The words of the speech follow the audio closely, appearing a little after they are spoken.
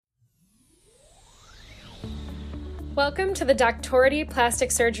Welcome to the Doctority Plastic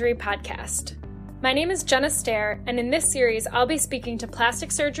Surgery Podcast. My name is Jenna Stair, and in this series, I'll be speaking to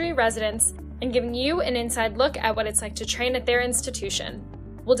plastic surgery residents and giving you an inside look at what it's like to train at their institution.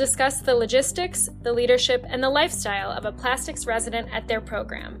 We'll discuss the logistics, the leadership, and the lifestyle of a plastics resident at their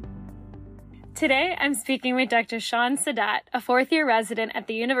program. Today, I'm speaking with Dr. Sean Sadat, a fourth-year resident at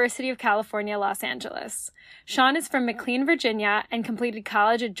the University of California, Los Angeles. Sean is from McLean, Virginia, and completed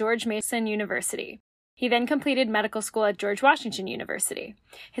college at George Mason University. He then completed medical school at George Washington University.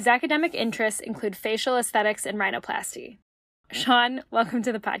 His academic interests include facial aesthetics and rhinoplasty. Sean, welcome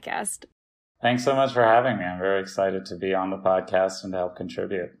to the podcast. Thanks so much for having me. I'm very excited to be on the podcast and to help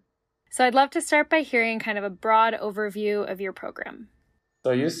contribute. So I'd love to start by hearing kind of a broad overview of your program.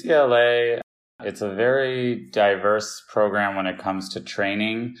 So UCLA, it's a very diverse program when it comes to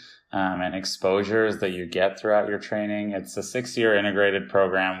training and exposures that you get throughout your training. It's a 6-year integrated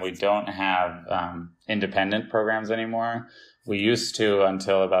program. We don't have independent programs anymore. We used to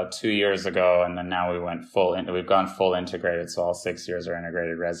until about 2 years ago, and then now we've gone full integrated, so all 6 years are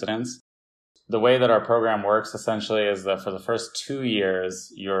integrated residents. The way that our program works essentially is that for the first 2 years,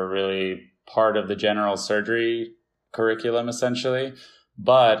 you're really part of the general surgery curriculum essentially.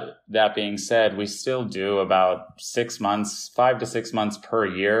 But that being said, we still do about 5 to 6 months per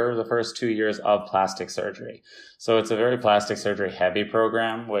year, the first 2 years of plastic surgery. So it's a very plastic surgery heavy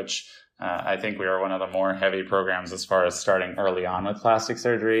program, which I think we are one of the more heavy programs as far as starting early on with plastic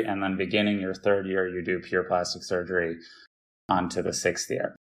surgery. And then beginning your third year, you do pure plastic surgery onto the 6th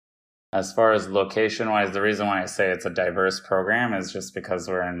year. As far as location-wise, the reason why I say it's a diverse program is just because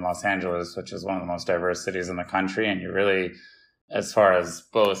we're in Los Angeles, which is one of the most diverse cities in the country. And you really, as far as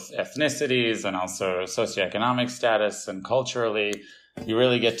both ethnicities and also socioeconomic status and culturally, you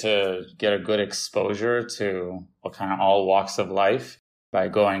really get to get a good exposure to what kind of all walks of life by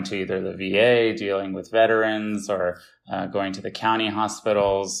going to either the VA, dealing with veterans, or going to the county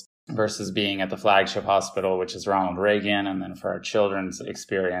hospitals versus being at the flagship hospital, which is Ronald Reagan. And then for our children's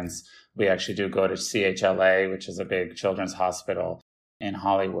experience, we actually do go to CHLA, which is a big children's hospital in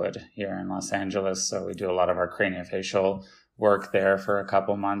Hollywood here in Los Angeles. So we do a lot of our craniofacial work there for a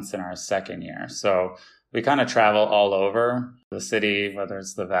couple months in our second year. So we kind of travel all over the city, whether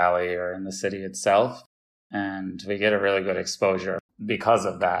it's the valley or in the city itself. And we get a really good exposure because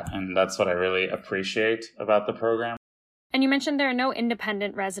of that. And that's what I really appreciate about the program. And you mentioned there are no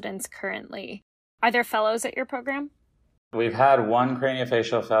independent residents currently. Are there fellows at your program? We've had one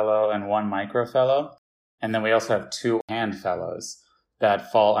craniofacial fellow and one micro fellow. And then we also have 2 hand fellows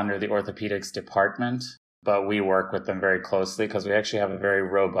that fall under the orthopedics department. But we work with them very closely because we actually have a very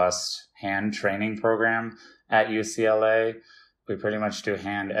robust hand training program at UCLA. We pretty much do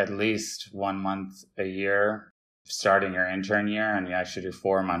hand at least 1 month a year, starting your intern year, and you actually do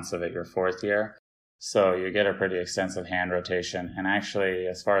 4 months of it your 4th year. So you get a pretty extensive hand rotation. And actually,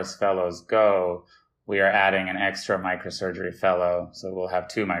 as far as fellows go, we are adding an extra microsurgery fellow. So we'll have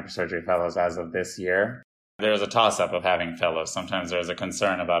 2 microsurgery fellows as of this year. There's a toss-up of having fellows. Sometimes there's a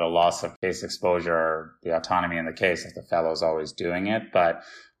concern about a loss of case exposure or the autonomy in the case if the fellow's always doing it. But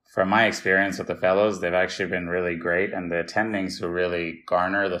from my experience with the fellows, they've actually been really great. And the attendings who really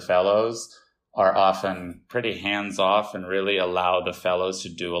garner the fellows are often pretty hands-off and really allow the fellows to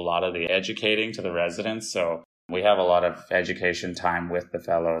do a lot of the educating to the residents. So we have a lot of education time with the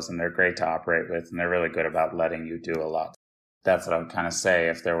fellows, and they're great to operate with, and they're really good about letting you do a lot. That's what I would kind of say.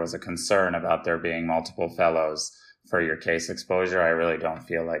 If there was a concern about there being multiple fellows for your case exposure, I really don't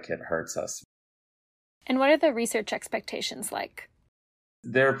feel like it hurts us. And what are the research expectations like?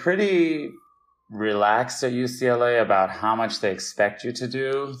 They're pretty relaxed at UCLA about how much they expect you to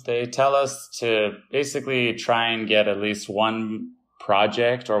do. They tell us to basically try and get at least one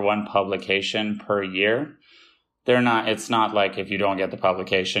project or one publication per year. It's not like if you don't get the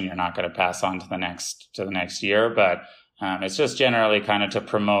publication, you're not going to pass on to the next year, but it's just generally kind of to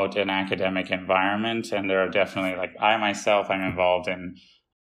promote an academic environment. And there are definitely, like I'm involved in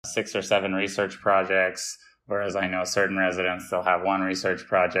 6 or 7 research projects, whereas I know certain residents, they'll have 1 research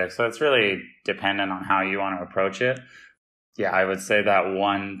project. So it's really dependent on how you want to approach it. Yeah, I would say that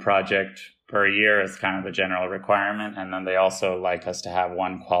 1 project per year is kind of the general requirement. And then they also like us to have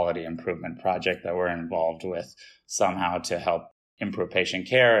 1 quality improvement project that we're involved with somehow to help improve patient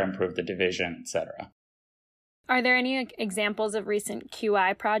care, improve the division, etc. Are there any examples of recent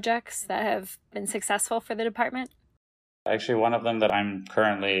QI projects that have been successful for the department? Actually, one of them that I'm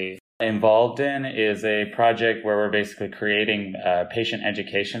currently involved in is a project where we're basically creating patient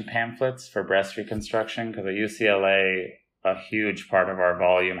education pamphlets for breast reconstruction, because at UCLA, a huge part of our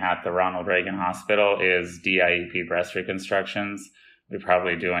volume at the Ronald Reagan Hospital is DIEP breast reconstructions. We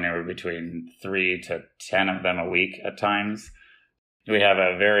probably do anywhere between 3 to 10 of them a week at times. We have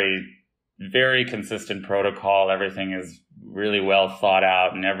a very, very consistent protocol. Everything is really well thought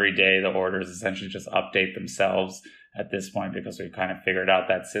out, and every day the orders essentially just update themselves at this point because we've kind of figured out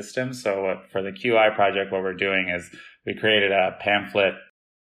that system. So for the QI project, what we're doing is we created a pamphlet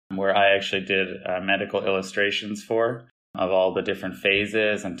where I actually did medical illustrations of all the different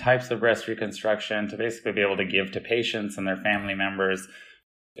phases and types of breast reconstruction to basically be able to give to patients and their family members.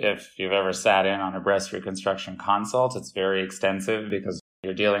 If you've ever sat in on a breast reconstruction consult, it's very extensive because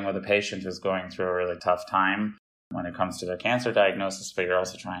you're dealing with a patient who's going through a really tough time when it comes to their cancer diagnosis, but you're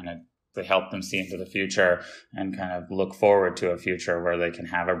also trying to help them see into the future and kind of look forward to a future where they can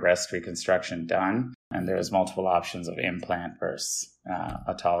have a breast reconstruction done. And there's multiple options of implant versus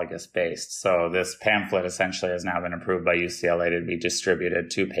autologous based. So this pamphlet essentially has now been approved by UCLA to be distributed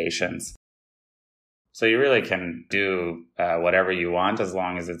to patients. So you really can do whatever you want as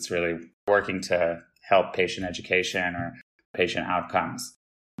long as it's really working to help patient education or patient outcomes.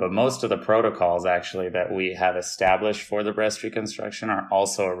 But most of the protocols actually that we have established for the breast reconstruction are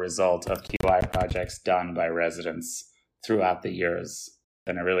also a result of QI projects done by residents throughout the years.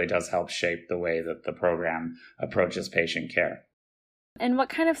 And it really does help shape the way that the program approaches patient care. And what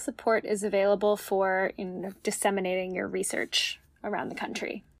kind of support is available for disseminating your research around the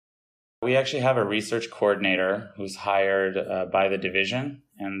country? We actually have a research coordinator who's hired by the division,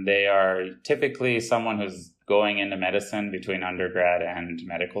 and they are typically someone who's going into medicine between undergrad and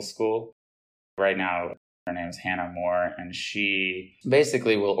medical school. Right now, her name is Hannah Moore, and she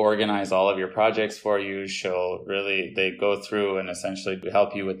basically will organize all of your projects for you. They go through and essentially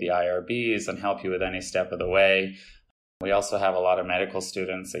help you with the IRBs and help you with any step of the way. We also have a lot of medical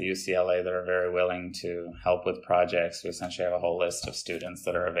students at UCLA that are very willing to help with projects. We essentially have a whole list of students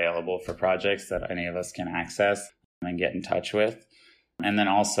that are available for projects that any of us can access and get in touch with. And then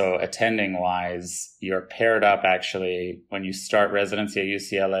also attending-wise, you're paired up actually. When you start residency at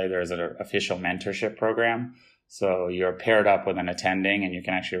UCLA, there's an official mentorship program. So you're paired up with an attending, and you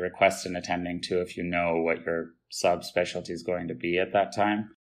can actually request an attending too if you know what your subspecialty is going to be at that time.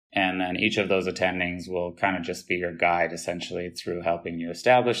 And then each of those attendings will kind of just be your guide essentially through helping you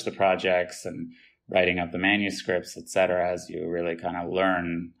establish the projects and writing up the manuscripts, et cetera, as you really kind of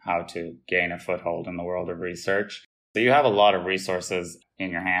learn how to gain a foothold in the world of research. So you have a lot of resources in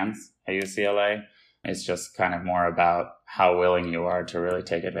your hands at UCLA. It's just kind of more about how willing you are to really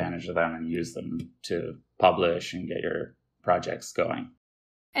take advantage of them and use them to publish and get your projects going.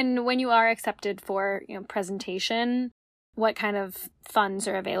 And when you are accepted for presentation, what kind of funds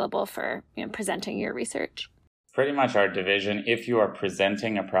are available for presenting your research? Pretty much our division, if you are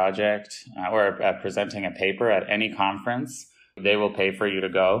presenting a project or presenting a paper at any conference, they will pay for you to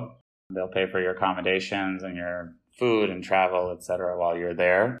go. They'll pay for your accommodations and your food and travel, et cetera, while you're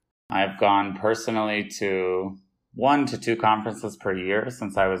there. I've gone personally to 1 to 2 conferences per year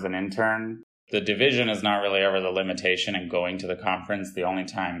since I was an intern. The division is not really ever the limitation in going to the conference. The only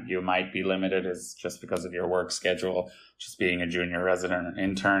time you might be limited is just because of your work schedule. Just being a junior resident or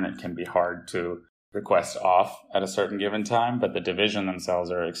intern, it can be hard to request off at a certain given time. But the division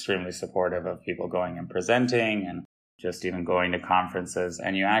themselves are extremely supportive of people going and presenting and just even going to conferences.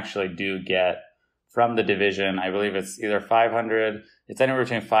 And you actually do get from the division, I believe it's either $500, it's anywhere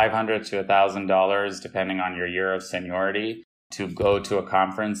between $500 to $1,000, depending on your year of seniority, to go to a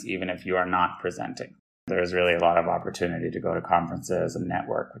conference, even if you are not presenting. There's really a lot of opportunity to go to conferences and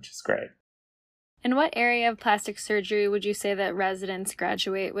network, which is great. And what area of plastic surgery would you say that residents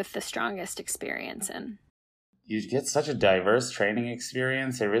graduate with the strongest experience in? You get such a diverse training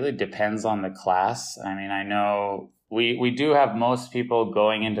experience. It really depends on the class. I mean, I know we do have most people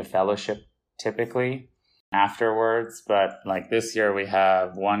going into fellowship typically afterwards, but like this year we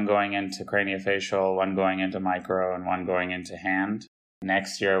have 1 going into craniofacial, 1 going into micro, and 1 going into hand.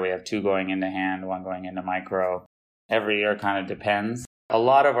 Next year we have 2 going into hand, 1 going into micro. Every year kind of depends. A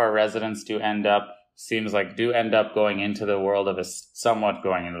lot of our residents do end up going into the world of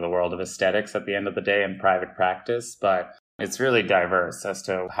aesthetics at the end of the day in private practice, but it's really diverse as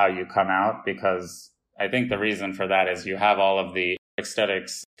to how you come out, because I think the reason for that is you have all of the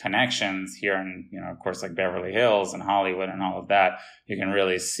aesthetics connections here in, of course, like Beverly Hills and Hollywood and all of that. You can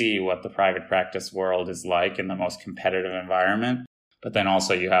really see what the private practice world is like in the most competitive environment. But then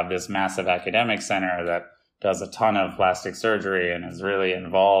also you have this massive academic center that does a ton of plastic surgery and is really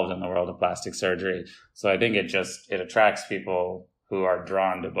involved in the world of plastic surgery. So I think it attracts people who are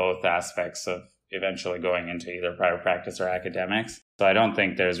drawn to both aspects of eventually going into either private practice or academics. So I don't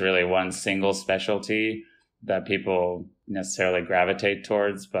think there's really one single specialty that people necessarily gravitate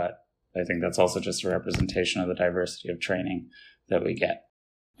towards, but I think that's also just a representation of the diversity of training that we get.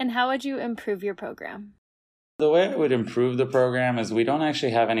 And how would you improve your program? The way I would improve the program is we don't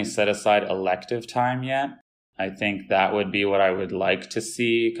actually have any set aside elective time yet. I think that would be what I would like to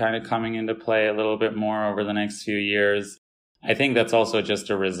see kind of coming into play a little bit more over the next few years. I think that's also just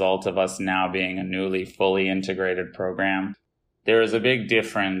a result of us now being a newly fully integrated program. There is a big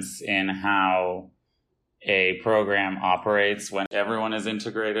difference in how a program operates when everyone is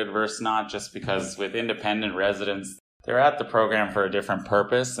integrated versus not, just because with independent residents, they're at the program for a different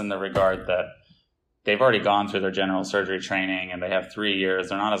purpose in the regard that they've already gone through their general surgery training and they have 3 years.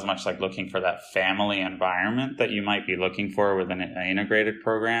 They're not as much like looking for that family environment that you might be looking for with an integrated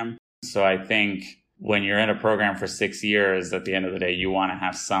program. So I think when you're in a program for 6 years, at the end of the day, you want to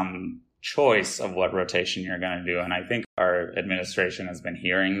have some choice of what rotation you're going to do. And I think our administration has been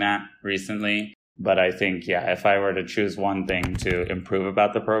hearing that recently. But I think, if I were to choose one thing to improve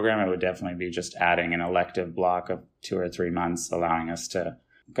about the program, it would definitely be just adding an elective block of 2 or 3 months, allowing us to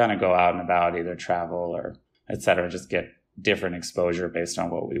kind of go out and about, either travel or et cetera, just get different exposure based on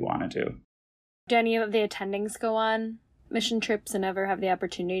what we want to do. Do any of the attendings go on mission trips and ever have the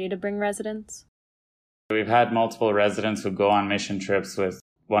opportunity to bring residents? We've had multiple residents who go on mission trips with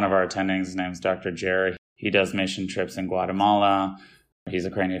one of our attendings. His name's Dr. Jerry. He does mission trips in Guatemala. He's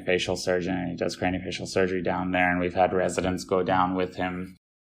a craniofacial surgeon, and he does craniofacial surgery down there, and we've had residents go down with him.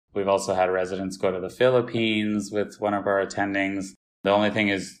 We've also had residents go to the Philippines with one of our attendings. The only thing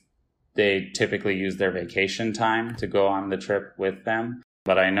is they typically use their vacation time to go on the trip with them.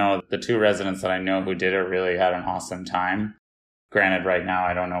 But I know the 2 residents that I know who did it really had an awesome time. Granted, right now,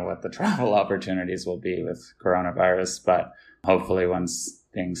 I don't know what the travel opportunities will be with coronavirus, but hopefully once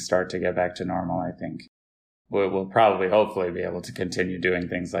things start to get back to normal, I think we'll probably hopefully be able to continue doing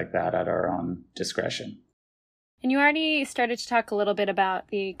things like that at our own discretion. And you already started to talk a little bit about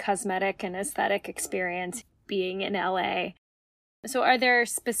the cosmetic and aesthetic experience being in LA. So are there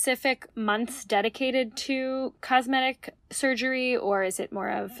specific months dedicated to cosmetic surgery, or is it more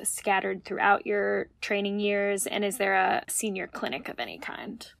of scattered throughout your training years? And is there a senior clinic of any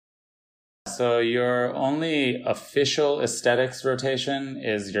kind? So your only official aesthetics rotation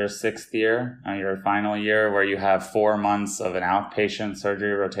is your 6th year, your final year, where you have 4 months of an outpatient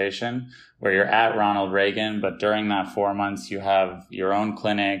surgery rotation, where you're at Ronald Reagan. But during that 4 months, you have your own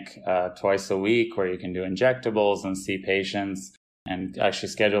clinic twice a week where you can do injectables and see patients and actually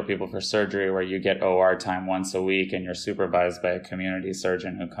schedule people for surgery, where you get OR time once a week and you're supervised by a community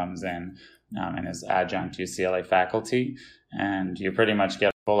surgeon who comes in and is adjunct UCLA faculty. And you pretty much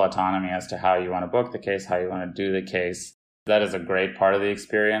get full autonomy as to how you want to book the case, how you want to do the case. That is a great part of the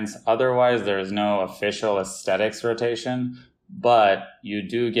experience. Otherwise, there is no official aesthetics rotation, but you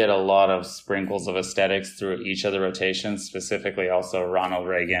do get a lot of sprinkles of aesthetics through each of the rotations, specifically also Ronald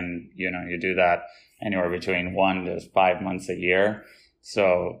Reagan. You do that anywhere between 1 to 5 months a year.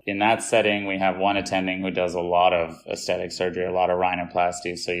 So in that setting, we have one attending who does a lot of aesthetic surgery, a lot of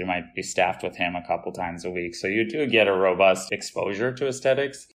rhinoplasty. So you might be staffed with him a couple times a week. So you do get a robust exposure to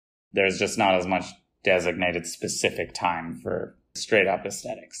aesthetics. There's just not as much designated specific time for straight up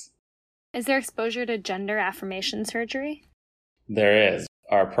aesthetics. Is there exposure to gender affirmation surgery? There is.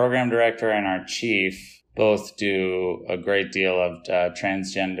 Our program director and our chief both do a great deal of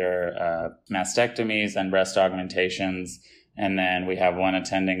transgender mastectomies and breast augmentations. And then we have one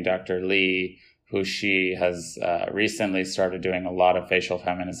attending, Dr. Lee, who she has recently started doing a lot of facial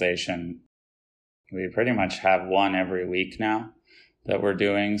feminization. We pretty much have one every week now that we're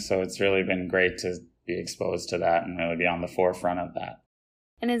doing. So it's really been great to be exposed to that and really be on the forefront of that.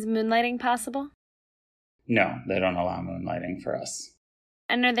 And is moonlighting possible? No, they don't allow moonlighting for us.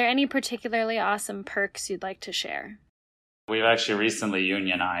 And are there any particularly awesome perks you'd like to share? We've actually recently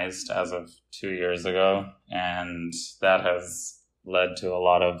unionized as of 2 years ago, and that has led to a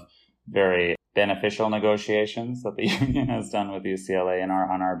lot of very beneficial negotiations that the union has done with UCLA on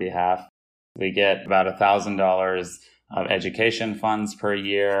our behalf. We get about $1,000 of education funds per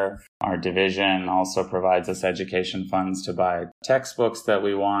year. Our division also provides us education funds to buy textbooks that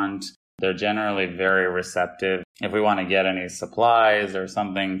we want. They're generally very receptive. If we want to get any supplies or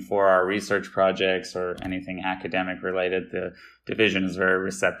something for our research projects or anything academic related, the division is very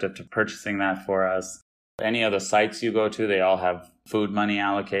receptive to purchasing that for us. Any of the sites you go to, they all have food money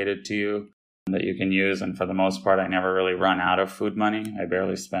allocated to you that you can use. And for the most part, I never really run out of food money. I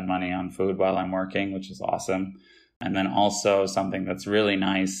barely spend money on food while I'm working, which is awesome. And then also something that's really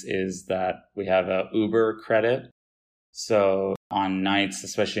nice is that we have a Uber credit. So on nights,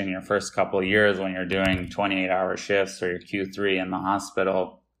 especially in your first couple of years when you're doing 28-hour shifts or your Q3 in the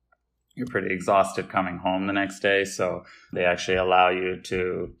hospital, you're pretty exhausted coming home the next day. So they actually allow you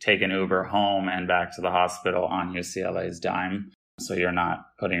to take an Uber home and back to the hospital on UCLA's dime. So you're not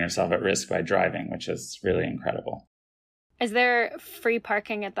putting yourself at risk by driving, which is really incredible. Is there free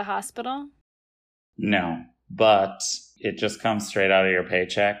parking at the hospital? No, but it just comes straight out of your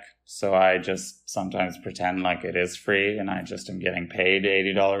paycheck. So I just sometimes pretend like it is free and I just am getting paid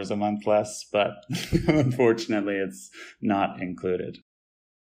 $80 a month less, but unfortunately it's not included.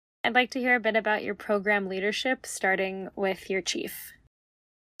 I'd like to hear a bit about your program leadership, starting with your chief.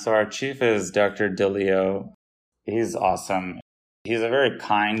 So our chief is Dr. DeLeo. He's awesome. He's a very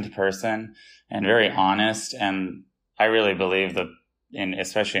kind person and very honest. And I really believe that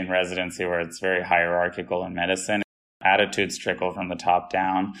especially in residency where it's very hierarchical in medicine, attitudes trickle from the top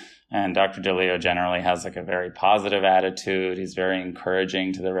down. And Dr. DeLeo generally has like a very positive attitude. He's very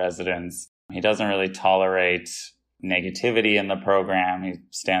encouraging to the residents. He doesn't really tolerate negativity in the program. He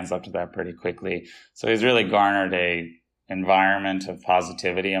stands up to that pretty quickly. So he's really garnered a environment of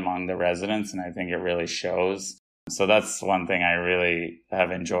positivity among the residents, and I think it really shows. So that's one thing I really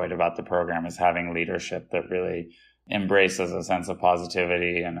have enjoyed about the program, is having leadership that really embraces a sense of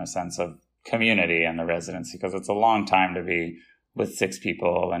positivity and a sense of community in the residency, because it's a long time to be with 6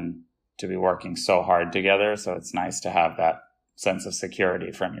 people and to be working so hard together. So it's nice to have that sense of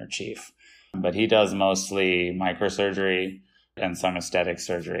security from your chief. But he does mostly microsurgery and some aesthetic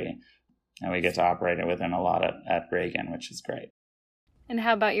surgery. And we get to operate it with him a lot at Reagan, which is great. And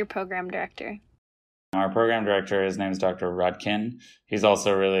how about your program director? Our program director, his name is Dr. Rudkin. He's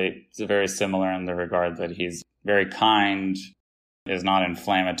also really very similar in the regard that he's very kind, is not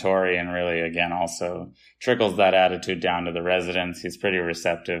inflammatory, and really, again, also trickles that attitude down to the residents. He's pretty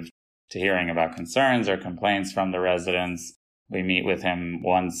receptive to hearing about concerns or complaints from the residents. We meet with him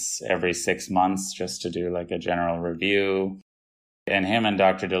once every 6 months just to do like a general review. And him and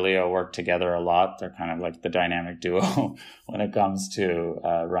Dr. DeLeo work together a lot. They're kind of like the dynamic duo when it comes to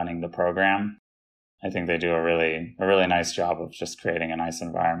running the program. I think they do a really nice job of just creating a nice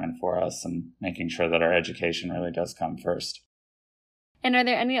environment for us and making sure that our education really does come first. And are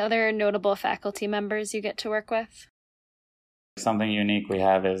there any other notable faculty members you get to work with? Something unique we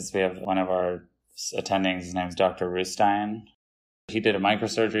have is we have one of our attendings, his name is Dr. Rustein. He did a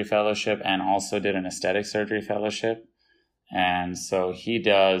microsurgery fellowship and also did an aesthetic surgery fellowship. And so he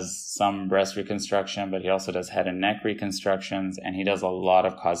does some breast reconstruction, but he also does head and neck reconstructions, and he does a lot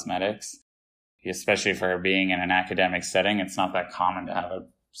of cosmetics. Especially for being in an academic setting, it's not that common to have a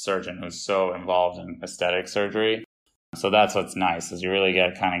surgeon who's so involved in aesthetic surgery. So that's what's nice, is you really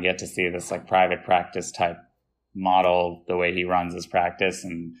get to see this like private practice type model, the way he runs his practice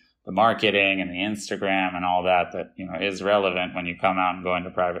and the marketing and the Instagram and all that is relevant when you come out and go into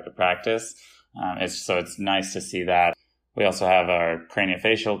private practice. It's nice to see that. We also have our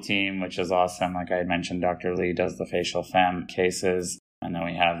craniofacial team, which is awesome. Like I had mentioned, Dr. Lee does the facial femme cases. And then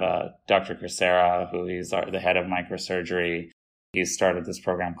we have Dr. Crisera, who is the head of microsurgery. He's started this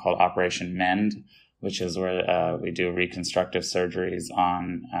program called Operation Mend, which is where we do reconstructive surgeries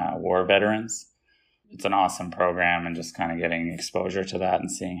on war veterans. It's an awesome program, and just kind of getting exposure to that and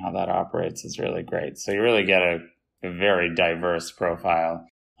seeing how that operates is really great. So you really get a very diverse profile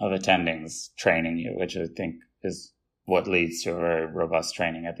of attendings training you, which I think is what leads to a very robust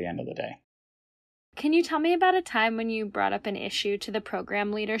training at the end of the day. Can you tell me about a time when you brought up an issue to the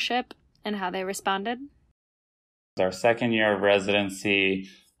program leadership and how they responded? Our second year of residency,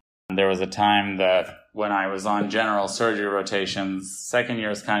 there was a time that when I was on general surgery rotations, second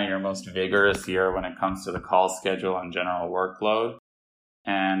year is kind of your most vigorous year when it comes to the call schedule and general workload.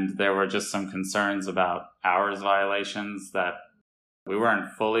 And there were just some concerns about hours violations, that we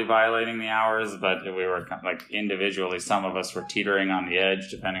weren't fully violating the hours, but we were like individually, some of us were teetering on the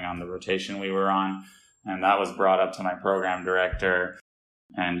edge depending on the rotation we were on. And that was brought up to my program director.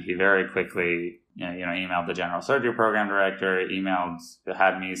 And he very quickly, emailed the general surgery program director,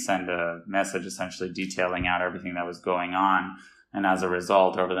 had me send a message essentially detailing out everything that was going on. And as a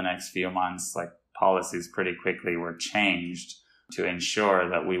result, over the next few months, like policies pretty quickly were changed to ensure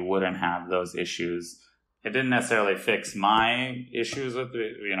that we wouldn't have those issues. It didn't necessarily fix my issues with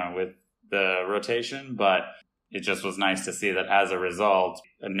the rotation, but it just was nice to see that as a result,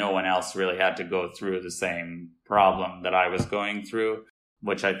 no one else really had to go through the same problem that I was going through,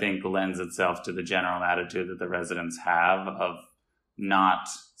 which I think lends itself to the general attitude that the residents have of not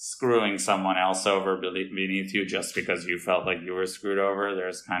screwing someone else over beneath you just because you felt like you were screwed over.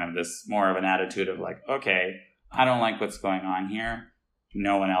 There's kind of this more of an attitude of like, okay, I don't like what's going on here.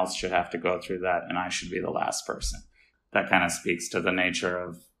 No one else should have to go through that, and I should be the last person. That kind of speaks to the nature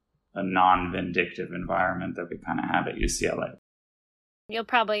of a non-vindictive environment that we kind of have at UCLA. You'll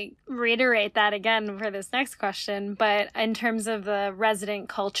probably reiterate that again for this next question, but in terms of the resident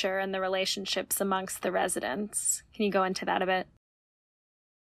culture and the relationships amongst the residents, can you go into that a bit?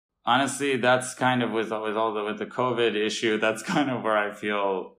 Honestly, that's kind of with the COVID issue, that's kind of where I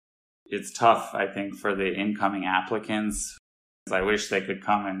feel it's tough, I think, for the incoming applicants. I wish they could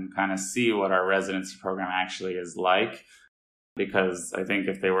come and kind of see what our residency program actually is like, because I think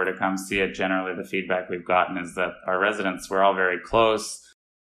if they were to come see it, generally the feedback we've gotten is that our residents, we're all very close.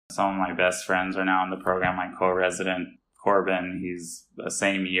 Some of my best friends are now in the program. My co-resident, Corbin, he's the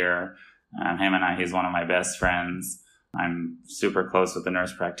same year. Him and I, he's one of my best friends. I'm super close with the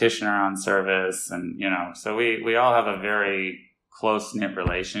nurse practitioner on service. And, so we all have a very close-knit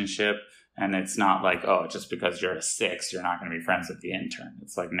relationship. And it's not like, oh, just because you're a 6, you're not going to be friends with the intern.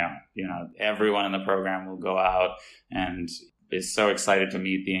 It's like, no, everyone in the program will go out and is so excited to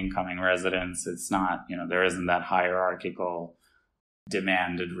meet the incoming residents. It's not, there isn't that hierarchical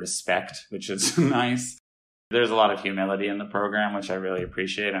demanded respect, which is nice. There's a lot of humility in the program, which I really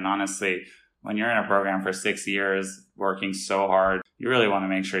appreciate. And honestly, when you're in a program for 6 years, working so hard, you really want to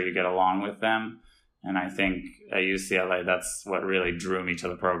make sure you get along with them. And I think at UCLA, that's what really drew me to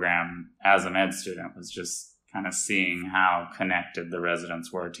the program as a med student, was just kind of seeing how connected the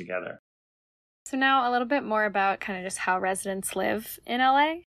residents were together. So now a little bit more about kind of just how residents live in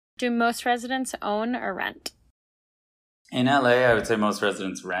LA. Do most residents own or rent? In LA, I would say most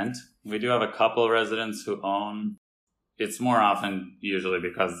residents rent. We do have a couple residents who own. It's more often usually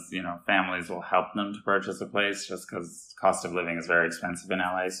because, families will help them to purchase a place, just because cost of living is very expensive in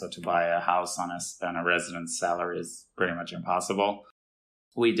LA. So to buy a house on a resident's salary is pretty much impossible.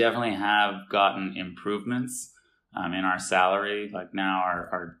 We definitely have gotten improvements in our salary. Like now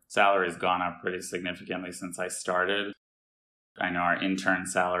our salary has gone up pretty significantly since I started. I know our intern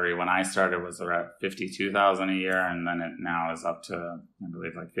salary when I started was around $52,000 a year, and then it now is up to, I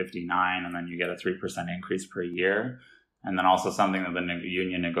believe, like $59,000, and then you get a 3% increase per year. And then also something that the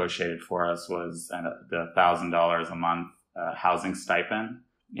union negotiated for us was the $1,000 a month housing stipend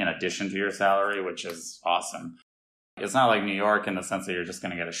in addition to your salary, which is awesome. It's not like New York in the sense that you're just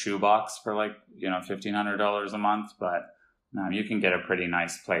going to get a shoebox for $1,500 a month, but you can get a pretty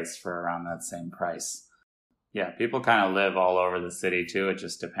nice place for around that same price. Yeah, people kind of live all over the city too. It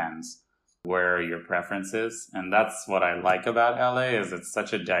just depends where your preference is. And that's what I like about LA, is it's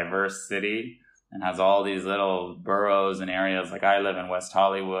such a diverse city and has all these little boroughs and areas. Like I live in West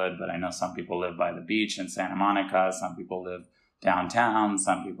Hollywood, but I know some people live by the beach in Santa Monica. Some people live downtown.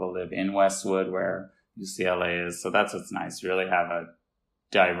 Some people live in Westwood where UCLA is. So that's what's nice. You really have a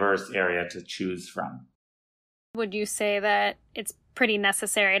diverse area to choose from. Would you say that it's pretty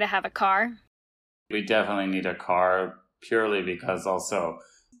necessary to have a car? We definitely need a car, purely because also,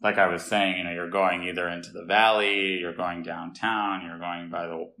 like I was saying, you're going either into the valley, you're going downtown, you're going by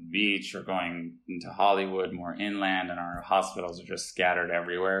the beach, you're going into Hollywood, more inland, and our hospitals are just scattered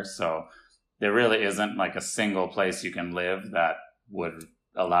everywhere. So there really isn't like a single place you can live that would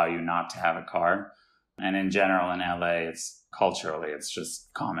allow you not to have a car. And in general in LA, it's just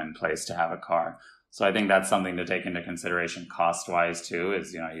commonplace to have a car. So I think that's something to take into consideration cost-wise too,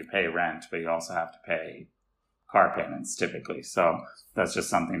 is, you pay rent, but you also have to pay car payments typically. So that's just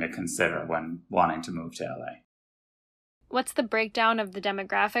something to consider when wanting to move to LA. What's the breakdown of the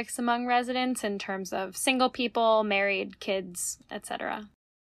demographics among residents in terms of single people, married, kids, etc.?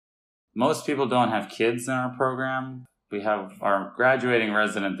 Most people don't have kids in our program. We have our graduating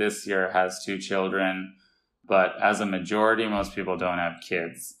resident this year has 2 children, but as a majority, most people don't have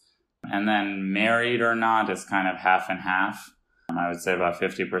kids. And then married or not is kind of half and half. I would say about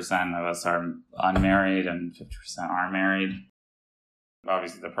 50% of us are unmarried and 50% are married.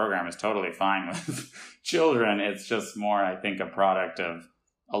 Obviously, the program is totally fine with children. It's just more, I think, a product of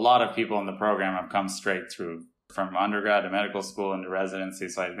a lot of people in the program have come straight through from undergrad to medical school into residency.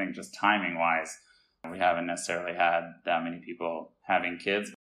 So I think just timing-wise, we haven't necessarily had that many people having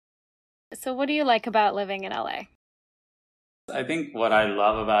kids. So what do you like about living in LA? I think what I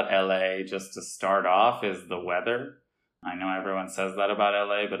love about LA, just to start off, is the weather. I know everyone says that about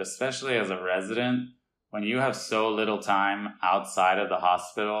LA, but especially as a resident, when you have so little time outside of the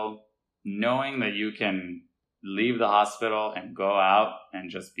hospital, knowing that you can leave the hospital and go out and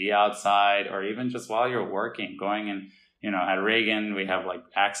just be outside, or even just while you're working, going in, at Reagan, we have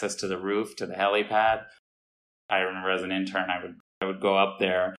access to the roof, to the helipad. I remember as an intern, I would go up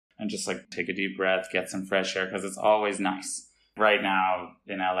there and just take a deep breath, get some fresh air, because it's always nice. Right now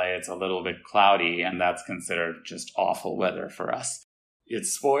in LA, it's a little bit cloudy, and that's considered just awful weather for us. It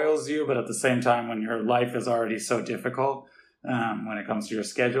spoils you, but at the same time, when your life is already so difficult, when it comes to your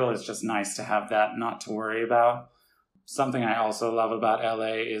schedule, it's just nice to have that not to worry about. Something I also love about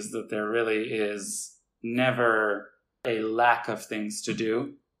LA is that there really is never a lack of things to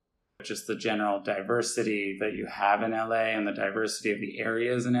do. just the general diversity that you have in LA and the diversity of the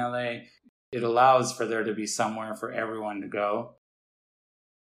areas in LA, it allows for there to be somewhere for everyone to go.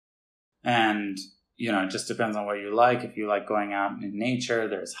 And, it just depends on what you like. If you like going out in nature,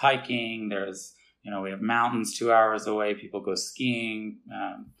 there's hiking, there's, we have mountains 2 hours away, people go skiing.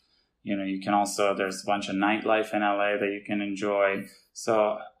 You can also, there's a bunch of nightlife in LA that you can enjoy.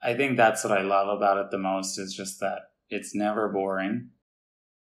 So I think that's what I love about it the most, is just that it's never boring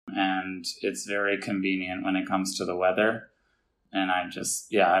and it's very convenient when it comes to the weather. And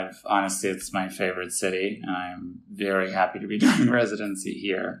honestly, it's my favorite city, and I'm very happy to be doing residency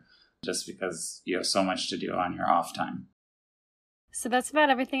here just because you have so much to do on your off time. So that's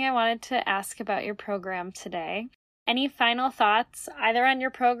about everything I wanted to ask about your program today. Any final thoughts either on your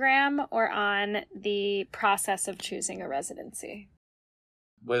program or on the process of choosing a residency?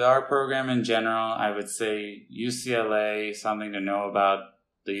 With our program in general, I would say UCLA, something to know about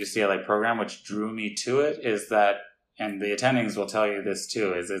the UCLA program, which drew me to it, is that, and the attendings will tell you this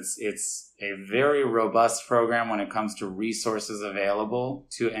too, is it's a very robust program when it comes to resources available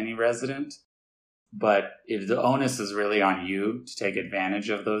to any resident. But if the onus is really on you to take advantage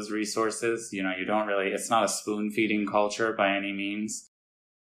of those resources, it's not a spoon feeding culture by any means.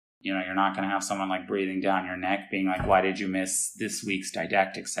 You're not going to have someone like breathing down your neck being like, why did you miss this week's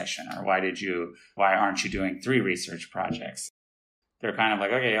didactic session? Or why aren't you doing 3 research projects? They're kind of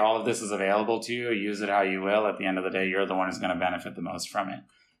like, okay, all of this is available to you. Use it how you will. At the end of the day, you're the one who's going to benefit the most from it.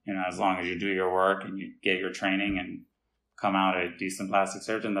 As long as you do your work and you get your training and come out a decent plastic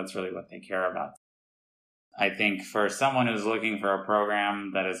surgeon, that's really what they care about. I think for someone who's looking for a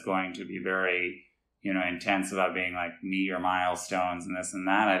program that is going to be very, intense about being like, meet your milestones and this and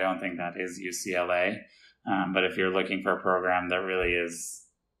that, I don't think that is UCLA. But if you're looking for a program that really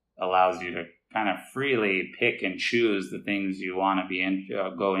allows you to kind of freely pick and choose the things you want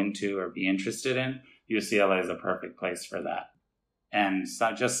to go into or be interested in, UCLA is a perfect place for that. And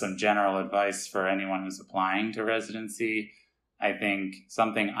so just some general advice for anyone who's applying to residency. I think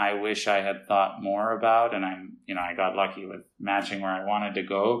something I wish I had thought more about, and I got lucky with matching where I wanted to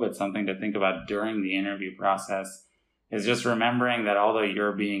go, but something to think about during the interview process is just remembering that although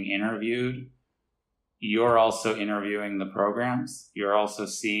you're being interviewed, you're also interviewing the programs. You're also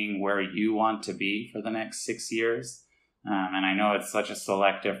seeing where you want to be for the next 6 years. And I know it's such a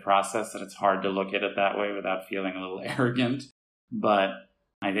selective process that it's hard to look at it that way without feeling a little arrogant, but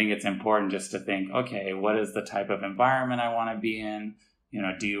I think it's important just to think, okay, what is the type of environment I want to be in?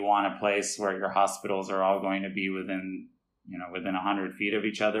 Do you want a place where your hospitals are all going to be within 100 feet of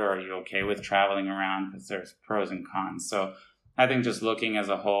each other? Are you okay with traveling around? Because there's pros and cons. So I think just looking as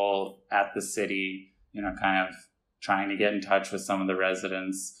a whole at the city, kind of trying to get in touch with some of the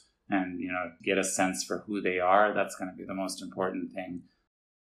residents and, get a sense for who they are, that's going to be the most important thing.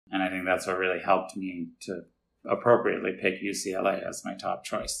 And I think that's what really helped me to appropriately pick UCLA as my top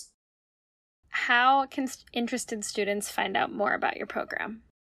choice. How can interested students find out more about your program?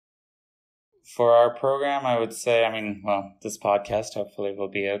 For our program, I would say, this podcast hopefully will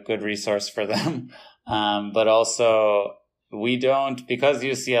be a good resource for them. But also, because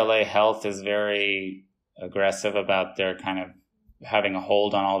UCLA Health is very aggressive about their kind of having a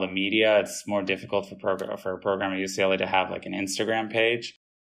hold on all the media, it's more difficult for a program at UCLA to have like an Instagram page.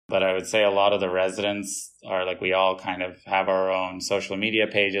 But I would say a lot of the residents are like, we all kind of have our own social media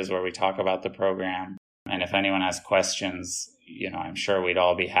pages where we talk about the program. And if anyone has questions, I'm sure we'd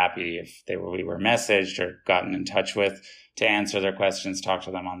all be happy if we were messaged or gotten in touch with to answer their questions, talk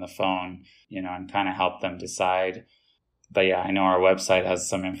to them on the phone, and kind of help them decide. But yeah, I know our website has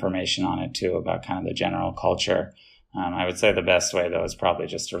some information on it too about kind of the general culture. I would say the best way though is probably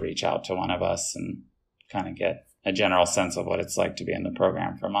just to reach out to one of us and kind of get a general sense of what it's like to be in the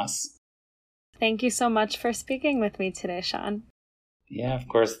program from us. Thank you so much for speaking with me today, Sean. Yeah, of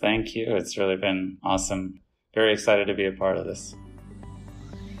course. Thank you. It's really been awesome. Very excited to be a part of this.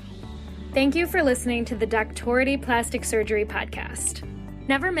 Thank you for listening to the Doctority Plastic Surgery Podcast.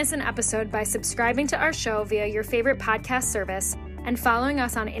 Never miss an episode by subscribing to our show via your favorite podcast service and following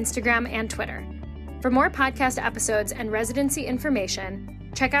us on Instagram and Twitter. For more podcast episodes and residency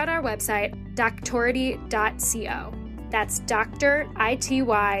information, check out our website, doctority.co. That's doctority.co.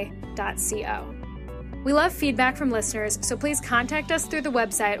 We love feedback from listeners, so please contact us through the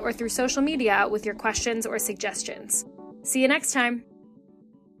website or through social media with your questions or suggestions. See you next time.